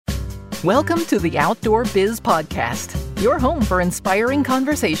Welcome to the Outdoor Biz Podcast, your home for inspiring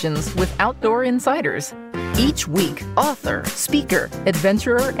conversations with outdoor insiders. Each week, author, speaker,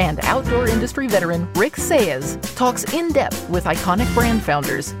 adventurer, and outdoor industry veteran Rick Saez talks in-depth with iconic brand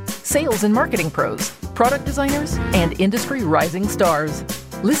founders, sales and marketing pros, product designers, and industry rising stars.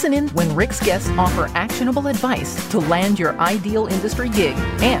 Listen in when Rick's guests offer actionable advice to land your ideal industry gig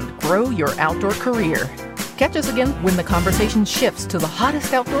and grow your outdoor career. Catch us again when the conversation shifts to the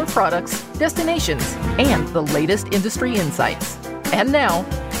hottest outdoor products, destinations, and the latest industry insights. And now,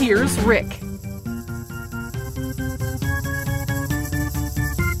 here's Rick.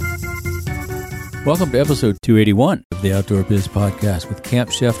 Welcome to episode 281 of the Outdoor Biz Podcast with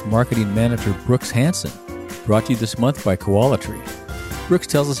Camp Chef Marketing Manager Brooks Hansen, brought to you this month by Koala Tree. Brooks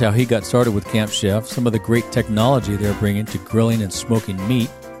tells us how he got started with Camp Chef, some of the great technology they're bringing to grilling and smoking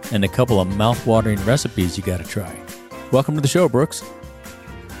meat, and a couple of mouth-watering recipes you got to try. Welcome to the show, Brooks.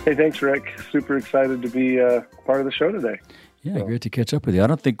 Hey, thanks, Rick. Super excited to be part of the show today. Yeah, great to catch up with you. I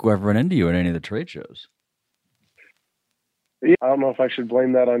don't think we've run into you at any of the trade shows. Yeah, I don't know if I should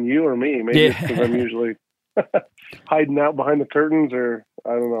blame that on you or me. Maybe it's because I'm usually hiding out behind the curtains, or I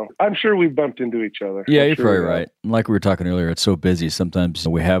don't know. I'm sure we've bumped into each other. Yeah, you're probably right. Like we were talking earlier, it's so busy. Sometimes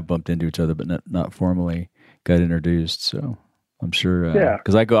we have bumped into each other, but not formally got introduced. So I'm sure.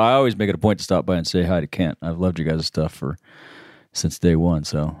 Because I always make it a point to stop by and say hi to Kent. I've loved you guys' stuff since day one,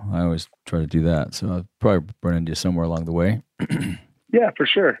 so I always try to do that. So I'll probably run into you somewhere along the way. Yeah, for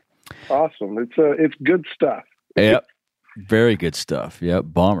sure. Awesome. It's good stuff. Yep. Very good stuff. Yep.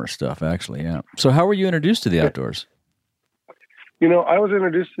 Bomber stuff, actually. Yeah. So how were you introduced to the outdoors? You know, I was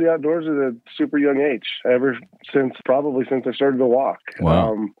introduced to the outdoors at a super young age, probably since I started to walk.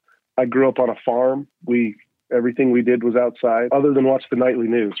 Wow. I grew up on a farm. Everything we did was outside, other than watch the nightly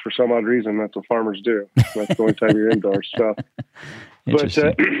news. For some odd reason, that's what farmers do. That's the only time you're indoors. So, but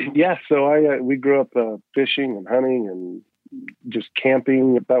we grew up fishing and hunting and just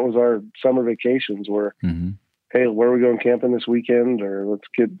camping. That was our summer vacations. Hey, where are we going camping this weekend? Or let's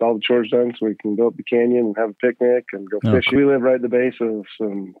get all the chores done so we can go up the canyon and have a picnic and go fishing. Cool. We live right at the base of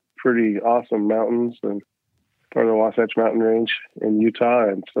some pretty awesome mountains and part of the Wasatch Mountain Range in Utah,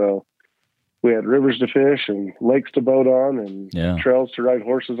 and so we had rivers to fish and lakes to boat on and trails to ride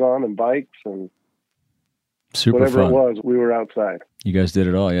horses on and bikes and super whatever fun. It was, we were outside. You guys did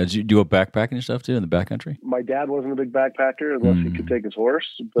it all. Yeah. Did you do a backpacking stuff too in the backcountry? My dad wasn't a big backpacker unless he could take his horse.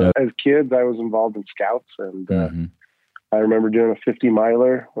 But as kids, I was involved in scouts, and I remember doing a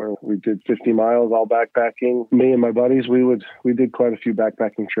 50-miler where we did 50 miles all backpacking. Me and my buddies, we did quite a few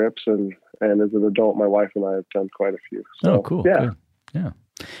backpacking trips, and as an adult, my wife and I have done quite a few. So, cool. Yeah. Good. Yeah.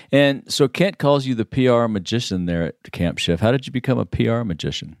 And so Kent calls you the PR magician there at Camp Chef. How did you become a PR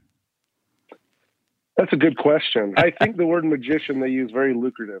magician? That's a good question. I think the word magician they use very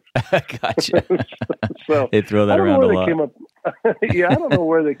lucrative. Gotcha. So they throw that around a lot. I don't know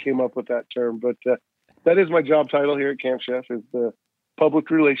where they came up with that term, but that is my job title here at Camp Chef, is the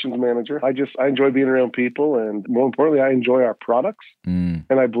public relations manager. I enjoy being around people, and more importantly, I enjoy our products, and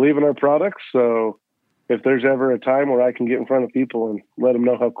I believe in our products. So if there's ever a time where I can get in front of people and let them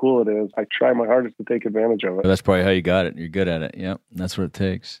know how cool it is, I try my hardest to take advantage of it. Well, that's probably how you got it. You're good at it. Yep, that's what it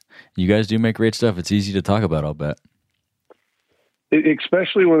takes. You guys do make great stuff. It's easy to talk about, I'll bet.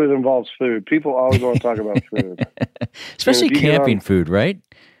 Especially when it involves food. People always want to talk about food. Especially camping food, right?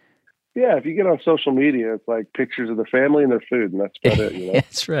 Yeah, if you get on social media, it's like pictures of their family and their food, and that's about it. You know?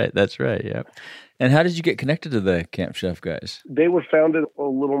 That's right, yeah. And how did you get connected to the Camp Chef guys? They were founded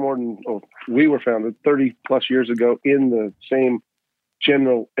we were founded 30 plus years ago in the same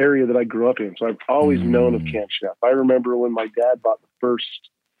general area that I grew up in. So I've always known of Camp Chef. I remember when my dad bought the first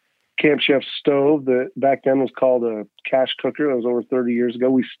Camp Chef stove that back then was called a cash cooker. That was over 30 years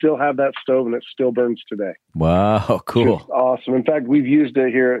ago. We still have that stove, and it still burns today. Wow, cool. It's awesome. In fact, we've used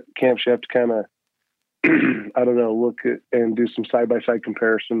it here at Camp Chef to kind of, I don't know, look at and do some side-by-side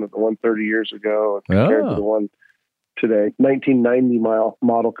comparison of the one 30 years ago compared to the one today. 1990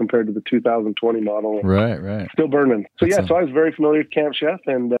 model compared to the 2020 model. Right. Still burning. So so I was very familiar with Camp Chef,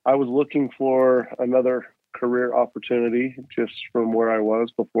 and I was looking for another career opportunity just from where I was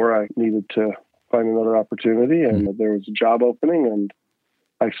before I needed to find another opportunity. And there was a job opening, and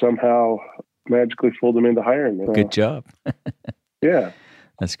I somehow magically fooled them into hiring me. Good job. Yeah.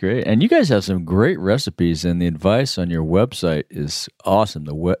 That's great. And you guys have some great recipes, and the advice on your website is awesome.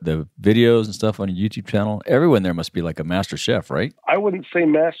 The videos and stuff on your YouTube channel, everyone there must be like a master chef, right? I wouldn't say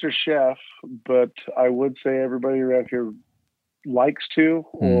master chef, but I would say everybody around here likes to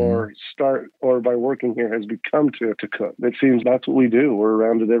or by working here has become to cook. It seems that's what we do. We're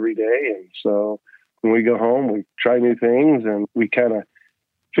around it every day. And so when we go home, we try new things, and we kind of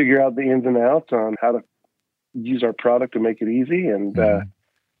figure out the ins and outs on how to use our product to make it easy. And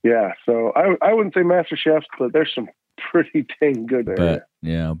so I wouldn't say master chefs, but there's some pretty dang good there.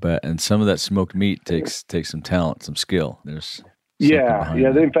 But and some of that smoked meat takes some talent, some skill. There's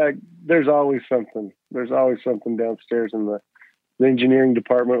in fact, there's always something. There's always something downstairs in the engineering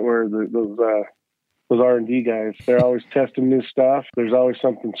department where those R&D guys, they're always testing new stuff. There's always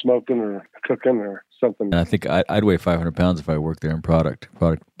something smoking or cooking or something. And I think I'd weigh 500 pounds if I worked there in product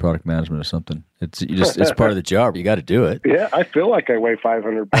management or something. It's part of the job. You got to do it. Yeah, I feel like I weigh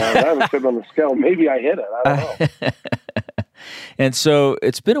 500 pounds. I haven't sit on the scale. Maybe I hit it. I don't know. And so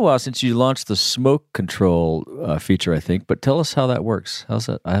it's been a while since you launched the smoke control feature, I think. But tell us how that works. How's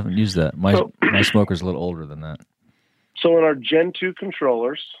that? I haven't used that. My smoker's a little older than that. So in our Gen 2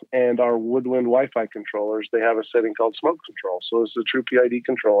 controllers and our Woodwind Wi-Fi controllers, they have a setting called smoke control. So it's a true PID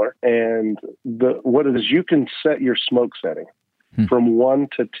controller. And what it is, you can set your smoke setting from 1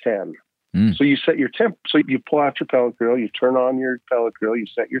 to 10. So you set your temp. So you pull out your pellet grill, you turn on your pellet grill, you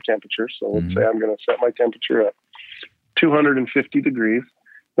set your temperature. So let's say I'm going to set my temperature at 250 degrees.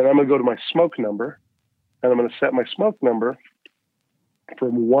 Then I'm going to go to my smoke number, and I'm going to set my smoke number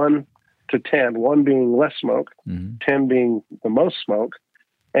from 1 to 10, 1 being less smoke, 10 being the most smoke.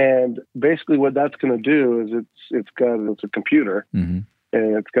 And basically what that's going to do is it's a computer, and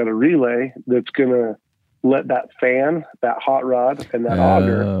it's got a relay that's going to let that fan, that hot rod, and that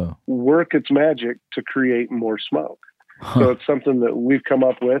auger work its magic to create more smoke. So it's something that we've come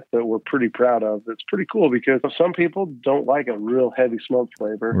up with that we're pretty proud of. It's pretty cool because some people don't like a real heavy smoke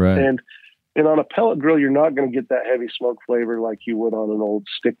flavor. Right. And on a pellet grill, you're not going to get that heavy smoke flavor like you would on an old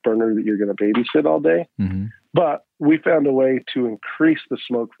stick burner that you're going to babysit all day. But we found a way to increase the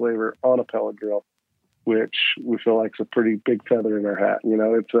smoke flavor on a pellet grill, which we feel like is a pretty big feather in our hat. You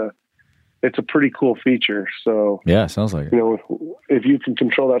know, it's a pretty cool feature. So yeah, sounds like it. You know, if you can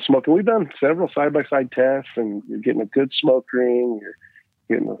control that smoke, and we've done several side-by-side tests, and you're getting a good smoke ring, you're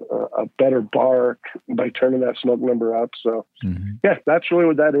getting a better bark by turning that smoke number up. So yeah, that's really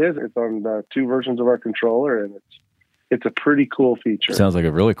what that is. It's on 2 versions of our controller, and it's a pretty cool feature. Sounds like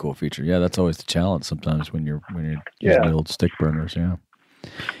a really cool feature. Yeah, that's always the challenge sometimes when you're using the old stick burners. Yeah.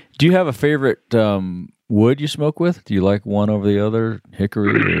 Do you have a favorite wood you smoke with? Do you like one over the other,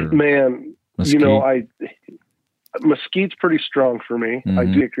 hickory or man? Mesquite? You know, mesquite's pretty strong for me. I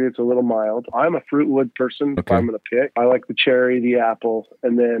do hickory; it's a little mild. I'm a fruit wood person. Okay. If I'm going to pick, I like the cherry, the apple,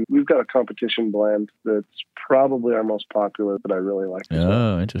 and then we've got a competition blend that's probably our most popular that I really like.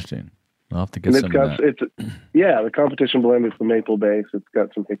 Oh, interesting. I'll have to get some of that. The competition blend is the maple base. It's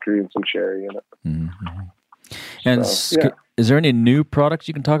got some hickory and some cherry in it. And is there any new products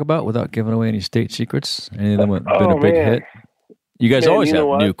you can talk about without giving away any state secrets? Any of them have been a big hit? You guys always have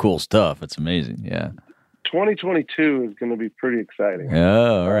new cool stuff. It's amazing. Yeah. 2022 is going to be pretty exciting.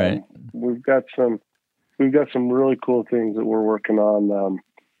 Oh, all right. We've got some really cool things that we're working on.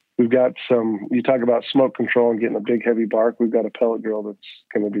 We've got you talk about smoke control and getting a big heavy bark. We've got a pellet grill that's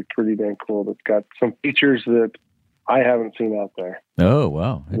going to be pretty dang cool. That's got some features that I haven't seen out there. Oh,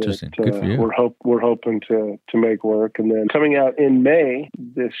 wow. Interesting. Good for you. We're hoping to make work. And then coming out in May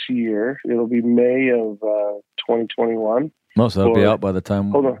this year, it'll be May of 2021. So that'll be out by the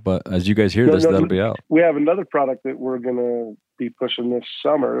time, but as you guys hear this, that'll be out. We have another product that we're going to be pushing this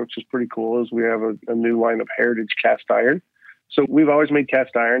summer, which is pretty cool, is we have a new line of heritage cast iron. So we've always made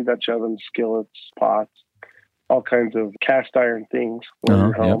cast iron, Dutch ovens, skillets, pots, all kinds of cast iron things when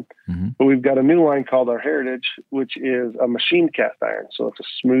you're home. Yep. But we've got a new line called our Heritage, which is a machined cast iron. So it's a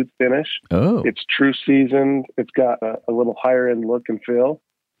smooth finish. Oh. It's true seasoned. It's got a little higher end look and feel,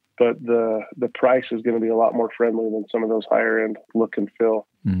 but the price is going to be a lot more friendly than some of those higher end look and feel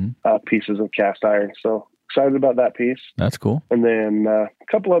pieces of cast iron. So excited about that piece. That's cool. And then a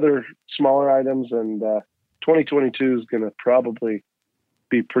couple other smaller items, and 2022 is going to probably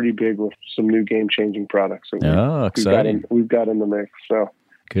be pretty big with some new game-changing products. Exciting! We've got in the mix. So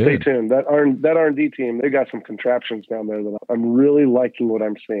good. Stay tuned. That R&D team, they got some contraptions down there that I'm really liking what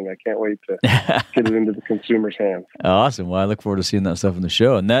I'm seeing. I can't wait to get it into the consumer's hands. Awesome. Well, I look forward to seeing that stuff in the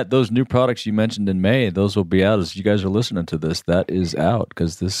show. And those new products you mentioned in May, those will be out as you guys are listening to this. That is out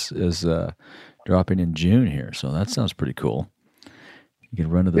because this is dropping in June here. So that sounds pretty cool. You can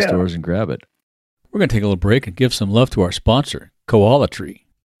run to the stores and grab it. We're going to take a little break and give some love to our sponsor, Koala Tree.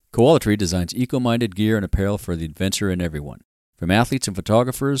 Koala Tree designs eco-minded gear and apparel for the adventurer and everyone. From athletes and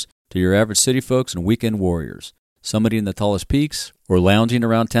photographers to your average city folks and weekend warriors, summiting the tallest peaks or lounging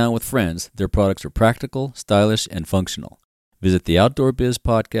around town with friends, their products are practical, stylish, and functional. Visit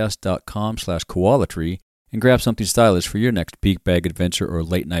theoutdoorbizpodcast.com/koalatree and grab something stylish for your next peak bag adventure or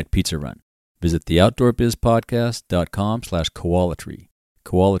late night pizza run. Visit theoutdoorbizpodcast.com/koalatree.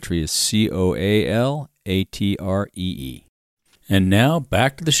 Coalatree is Coalatree. And now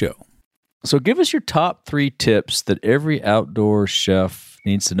back to the show. So give us your top 3 tips that every outdoor chef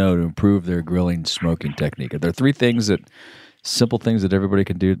needs to know to improve their grilling smoking technique. Are there 3 simple things that everybody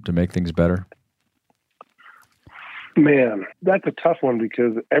can do to make things better? Man, that's a tough one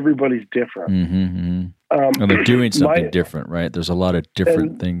because everybody's different. And they're doing something different, right? There's a lot of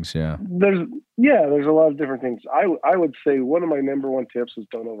different things, yeah. There's a lot of different things. I would say one of my number 1 tips is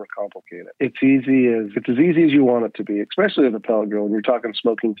don't overcomplicate it. It's as easy as you want it to be, especially with a pellet grill. When you're talking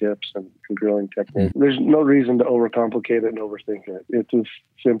smoking tips and grilling technique, there's no reason to overcomplicate it and overthink it. It's as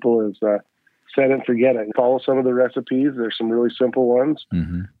simple as set it and forget it. Follow some of the recipes. There's some really simple ones.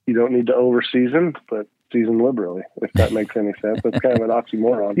 You don't need to over season, but season liberally, if that makes any sense. That's kind of an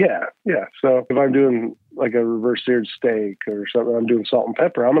oxymoron. Yeah. So if I'm doing like a reverse seared steak or something, I'm doing salt and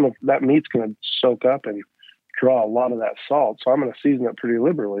pepper, that meat's going to soak up and draw a lot of that salt. So I'm going to season it pretty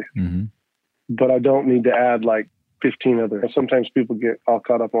liberally. But I don't need to add like 15 other. Sometimes people get all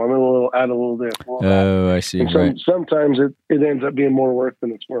caught up on add a little this. I see. And sometimes it ends up being more work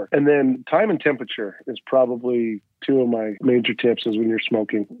than it's worth. And then time and temperature is probably 2 of my major tips is when you're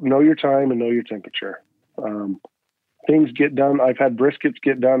smoking. Know your time and know your temperature. Things get done. I've had briskets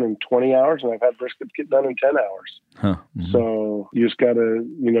get done in 20 hours and I've had briskets get done in 10 hours. So you just got to,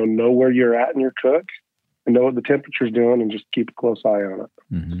 know where you're at in your cook and know what the temperature's doing and just keep a close eye on it.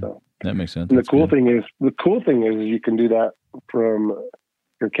 So that makes sense. And the cool thing is you can do that from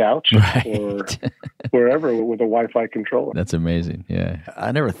your couch or wherever with a Wi-Fi controller. That's amazing. Yeah.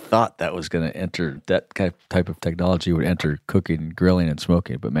 I never thought that was going to enter, that type of technology would enter cooking, grilling, and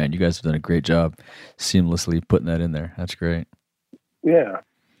smoking. But man, you guys have done a great job seamlessly putting that in there. That's great. Yeah.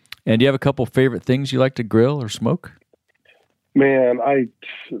 And do you have a couple favorite things you like to grill or smoke? Man,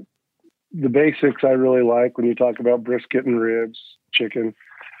 the basics I really like when you talk about brisket and ribs, chicken.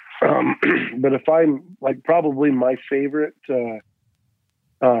 But if I'm like probably my favorite thing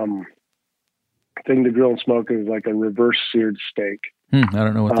to grill and smoke is like a reverse seared steak. I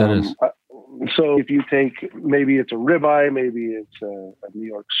don't know what that is. So if you take, maybe it's a ribeye, maybe it's a New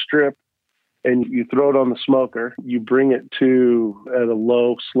York strip, and you throw it on the smoker, you bring it to at a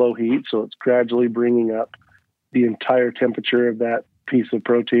low, slow heat. So it's gradually bringing up the entire temperature of that piece of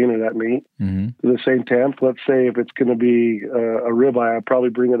protein or that meat to the same temp. Let's say if it's going to be a ribeye, I'll probably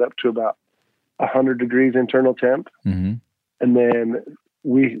bring it up to about 100 degrees internal temp. And then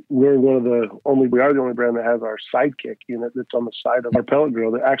we are the only brand that has our Sidekick unit that's on the side of our pellet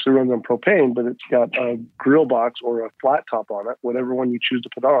grill that actually runs on propane, but it's got a grill box or a flat top on it, whatever one you choose to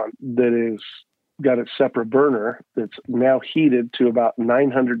put on, that is got its separate burner that's now heated to about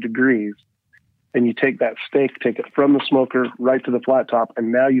 900 degrees. And you take that steak, take it from the smoker right to the flat top, and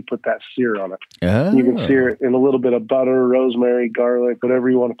now you put that sear on it. Oh. You can sear it in a little bit of butter, rosemary, garlic, whatever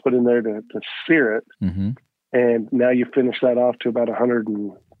you want to put in there to sear it. And now you finish that off to about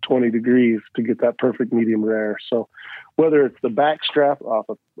 120 degrees to get that perfect medium rare. So whether it's the back strap off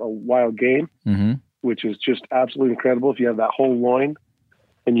a wild game, which is just absolutely incredible. If you have that whole loin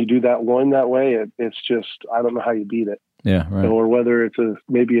and you do that loin that way, it's just, I don't know how you beat it. Yeah, right. Or whether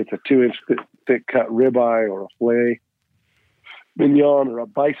maybe it's a 2-inch thick cut ribeye or a filet mignon or a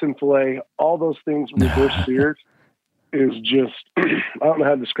bison filet, all those things reverse seared is just, I don't know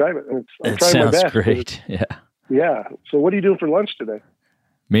how to describe it. I'm trying my best. It sounds great. Yeah. So what are you doing for lunch today?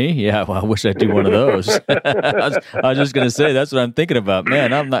 Me? Yeah. Well, I wish I'd do one of those. I was just going to say, that's what I'm thinking about.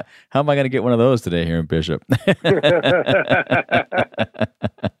 Man, how am I going to get one of those today here in Bishop?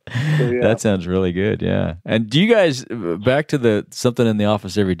 That sounds really good. Yeah. And do you guys, back to something in the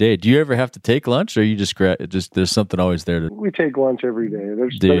office every day, do you ever have to take lunch or you just there's something always there? We take lunch every day.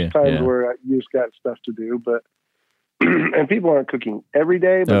 There's times where you just got stuff to do, but and people aren't cooking every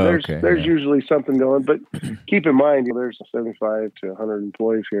day, but there's usually something going. But keep in mind, there's 75 to 100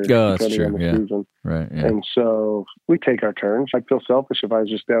 employees here, depending on the season. Right. Yeah. And so we take our turns. I'd feel selfish if I was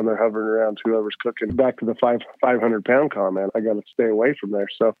just down there hovering around whoever's cooking. Back to the 500-pound comment, I got to stay away from there.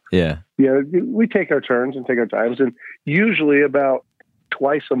 So we take our turns and take our times. And usually about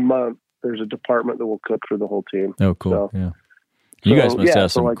twice a month, there's a department that will cook for the whole team. Oh, cool. So, you guys must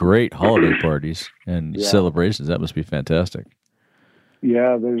have some great holiday parties and celebrations. That must be fantastic.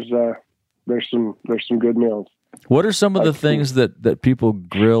 Yeah, there's some good meals. What are some of the things that people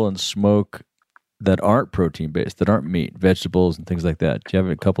grill and smoke that aren't protein based, that aren't meat, vegetables and things like that? Do you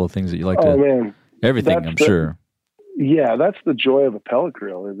have a couple of things that you like to? Oh man, everything. I'm sure. Yeah, that's the joy of a pellet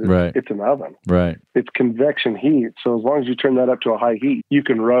grill. It's an oven. Right. It's convection heat, so as long as you turn that up to a high heat, you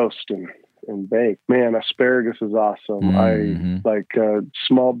can roast and bake. Man, asparagus is awesome. I like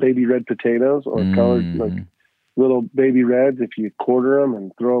small baby red potatoes or colored, like little baby reds, if you quarter them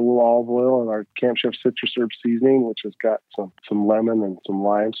and throw a little olive oil and our Camp Chef Citrus Herb seasoning, which has got some lemon and some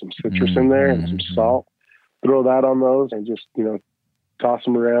lime, some citrus in there, and some salt. Throw that on those and just, toss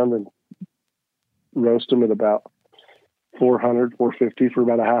them around and roast them at about 400, 450 for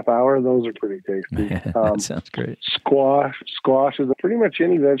about a half hour. Those are pretty tasty. That sounds great. Squash is pretty much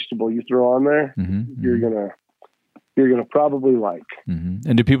any vegetable you throw on there, you're gonna probably like.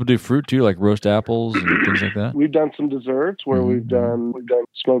 And do people do fruit too, like roast apples and things like that? We've done some desserts where we've done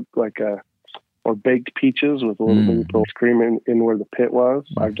smoked or baked peaches with a little bit of cream in where the pit was.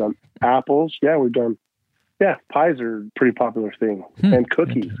 I've done apples. Yeah, we've done. Yeah, pies are a pretty popular thing, and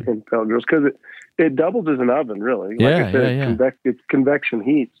cookies in pellet grills because it doubles as an oven, really. Like I said, it's convection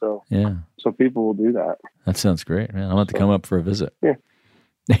heat, so people will do that. That sounds great, man. I'll have to come up for a visit.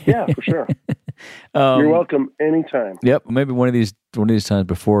 Yeah, for sure. You're welcome anytime. Yep, maybe one of these times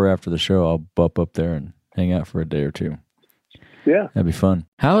before or after the show, I'll bump up there and hang out for a day or two. Yeah. That'd be fun.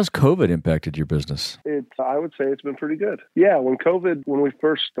 How has COVID impacted your business? I would say it's been pretty good. Yeah, when we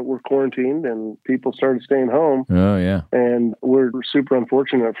first were quarantined and people started staying home. Oh, yeah. And we're super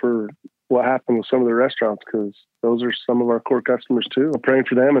unfortunate for what happened with some of the restaurants because those are some of our core customers too. We're praying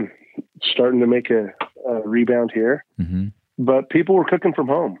for them and starting to make a rebound here. But people were cooking from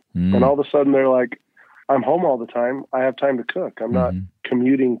home. And all of a sudden they're like, I'm home all the time. I have time to cook. I'm not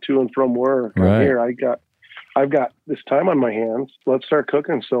commuting to and from work. Right. I'm here. I've got this time on my hands. Let's start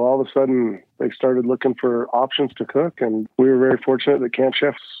cooking. So all of a sudden they started looking for options to cook. And we were very fortunate that Camp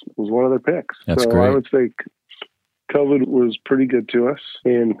Chefs was one of their picks. That's so great. I would say COVID was pretty good to us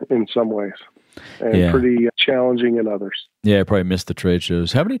in some ways and pretty challenging in others. Yeah, I probably missed the trade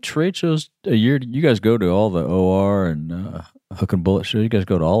shows. How many trade shows a year? You guys go to all the OR and Hook and Bullet shows? You guys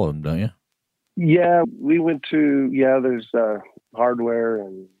go to all of them, don't you? Yeah, we went to, there's hardware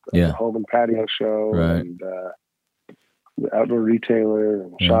and home and patio show and the outdoor retailer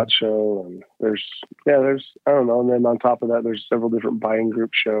and shot show. And there's, I don't know. And then on top of that, there's several different buying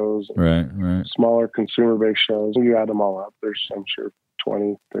group shows. Right. Smaller consumer-based shows. When you add them all up, there's, I'm sure,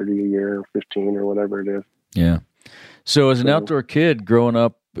 20, 30 a year, 15 or whatever it is. Yeah. So as an outdoor kid growing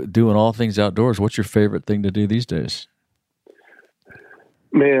up, doing all things outdoors, what's your favorite thing to do these days?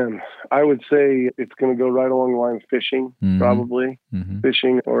 Man, I would say it's going to go right along the line of fishing, probably.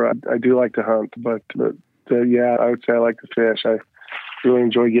 Fishing, or I do like to hunt, but I would say I like to fish. I really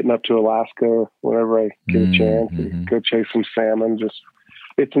enjoy getting up to Alaska whenever I get a chance and go chase some salmon.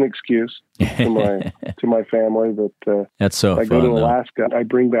 It's an excuse to my family that that's so I go to Alaska. I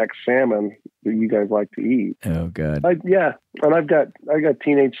bring back salmon that you guys like to eat. Oh God, and I got a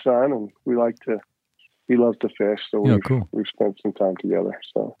teenage son, and he loves to fish, so we've spent some time together.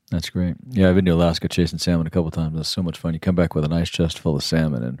 So that's great. Yeah, I've been to Alaska chasing salmon a couple of times. That's so much fun. You come back with a nice chest full of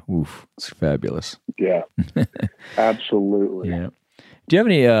salmon, and it's fabulous. Yeah, absolutely. Yeah. Do you have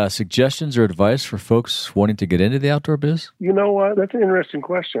any suggestions or advice for folks wanting to get into the outdoor biz? You know what? That's an interesting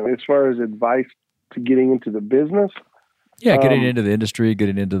question. As far as advice to getting into the business. Yeah, getting into the industry,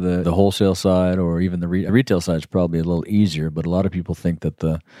 getting into the wholesale side, or even the retail side is probably a little easier, but a lot of people think that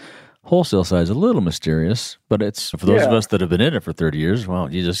the wholesale side is a little mysterious, but it's for those of us that have been in it for 30 years,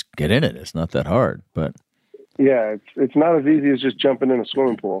 well, you just get in it. It's not that hard, but yeah, it's not as easy as just jumping in a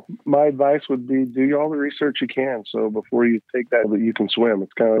swimming pool. My advice would be do all the research you can. So before you take that you can swim.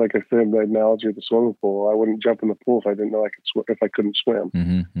 It's kind of like I said, the analogy of the swimming pool. I wouldn't jump in the pool if I didn't know if I couldn't swim.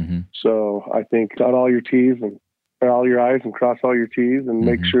 So I think dot all your T's and all your I's and cross all your T's and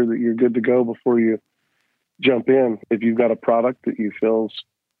make sure that you're good to go before you jump in. If you've got a product that you feel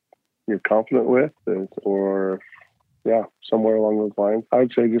you're confident with, or somewhere along those lines, I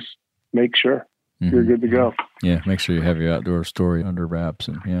would say just make sure you're good to go. Yeah, make sure you have your outdoor story under wraps.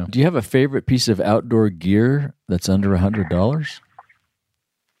 And do you have a favorite piece of outdoor gear that's under $100?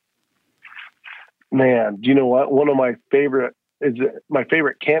 Man, do you know what? One of my favorite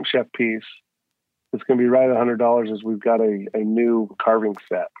Camp Chef piece that's going to be right at $100 is we've got a new carving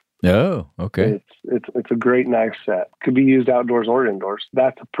set. Oh, okay. It's a great knife set. Could be used outdoors or indoors.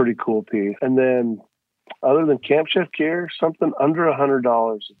 That's a pretty cool piece. And then other than Camp Chef gear, something under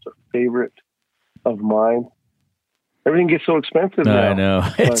 $100 is a favorite of mine. Everything gets so expensive now. I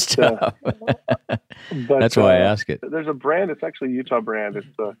know. It's tough. But that's why I ask it. There's a brand, it's actually a Utah brand. It's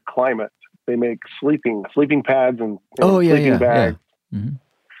Climate. They make sleeping pads and sleeping bags,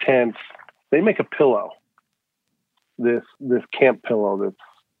 tents. They make a pillow. This camp pillow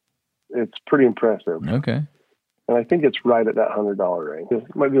it's pretty impressive. Okay. And I think it's right at that $100 range.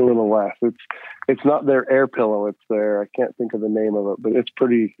 It might be a little less. It's not their air pillow. It's I can't think of the name of it, but it's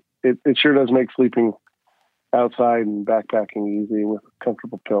pretty, it sure does make sleeping outside and backpacking easy with a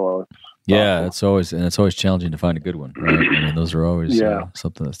comfortable pillow. Yeah, it's always challenging to find a good one, right? I mean, those are always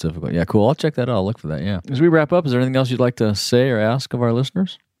something that's difficult. Yeah, cool. I'll check that out. I'll look for that. Yeah. As we wrap up, is there anything else you'd like to say or ask of our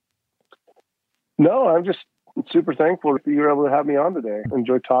listeners? No, I'm just super thankful that you were able to have me on today.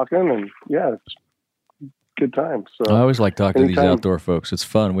 Enjoy talking, and it's good time. So I always like talking to these outdoor folks. It's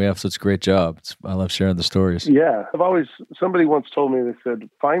fun. We have such a great job. I love sharing the stories. Yeah. Somebody once told me, they said,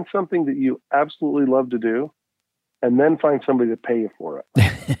 find something that you absolutely love to do and then find somebody to pay you for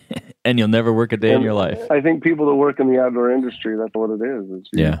it. And you'll never work a day in your life. I think people that work in the outdoor industry, that's what it is.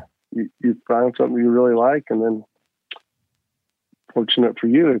 You find something you really like, and then fortunate for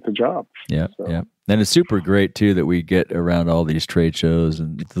you, it's a job. Yeah. And it's super great, too, that we get around all these trade shows,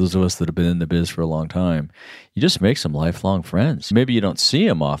 and those of us that have been in the biz for a long time, you just make some lifelong friends. Maybe you don't see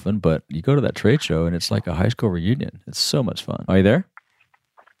them often, but you go to that trade show, and it's like a high school reunion. It's so much fun. Are you there?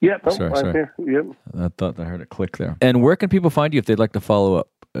 Yep. Sorry. Here. Yep. I thought I heard it click there. And where can people find you if they'd like to follow up?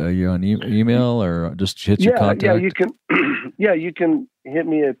 You on email or just hit your contact? Yeah, you can. You can hit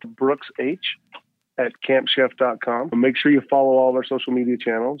me at brooksh@campchef.com. Make sure you follow all of our social media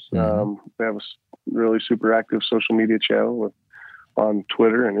channels. Mm-hmm. We have a really super active social media channel on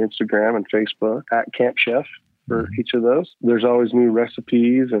Twitter and Instagram and Facebook at Camp Chef for each of those. There's always new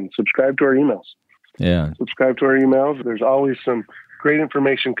recipes, and subscribe to our emails. Yeah. Subscribe to our emails. There's always some great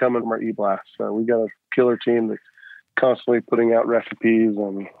information coming from our e-blast. We got a killer team that's constantly putting out recipes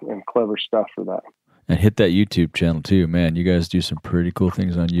and clever stuff for that. And hit that YouTube channel too. Man, you guys do some pretty cool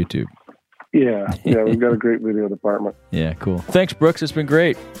things on YouTube. Yeah, we've got a great video department. Yeah, cool. Thanks, Brooks. It's been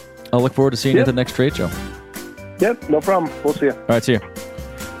great. I'll look forward to seeing you at the next trade show. Yep, no problem. We'll see you. All right, see you.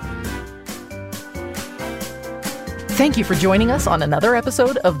 Thank you for joining us on another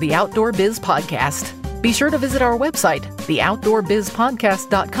episode of the Outdoor Biz Podcast. Be sure to visit our website,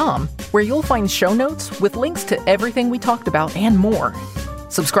 theoutdoorbizpodcast.com, where you'll find show notes with links to everything we talked about and more.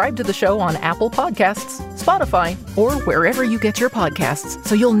 Subscribe to the show on Apple Podcasts, Spotify, or wherever you get your podcasts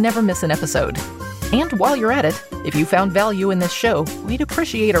so you'll never miss an episode. And while you're at it, if you found value in this show, we'd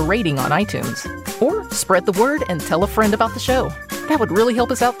appreciate a rating on iTunes. Or spread the word and tell a friend about the show. That would really help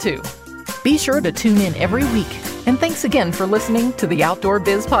us out too. Be sure to tune in every week. And thanks again for listening to the Outdoor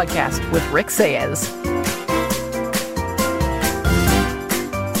Biz Podcast with Rick Saez.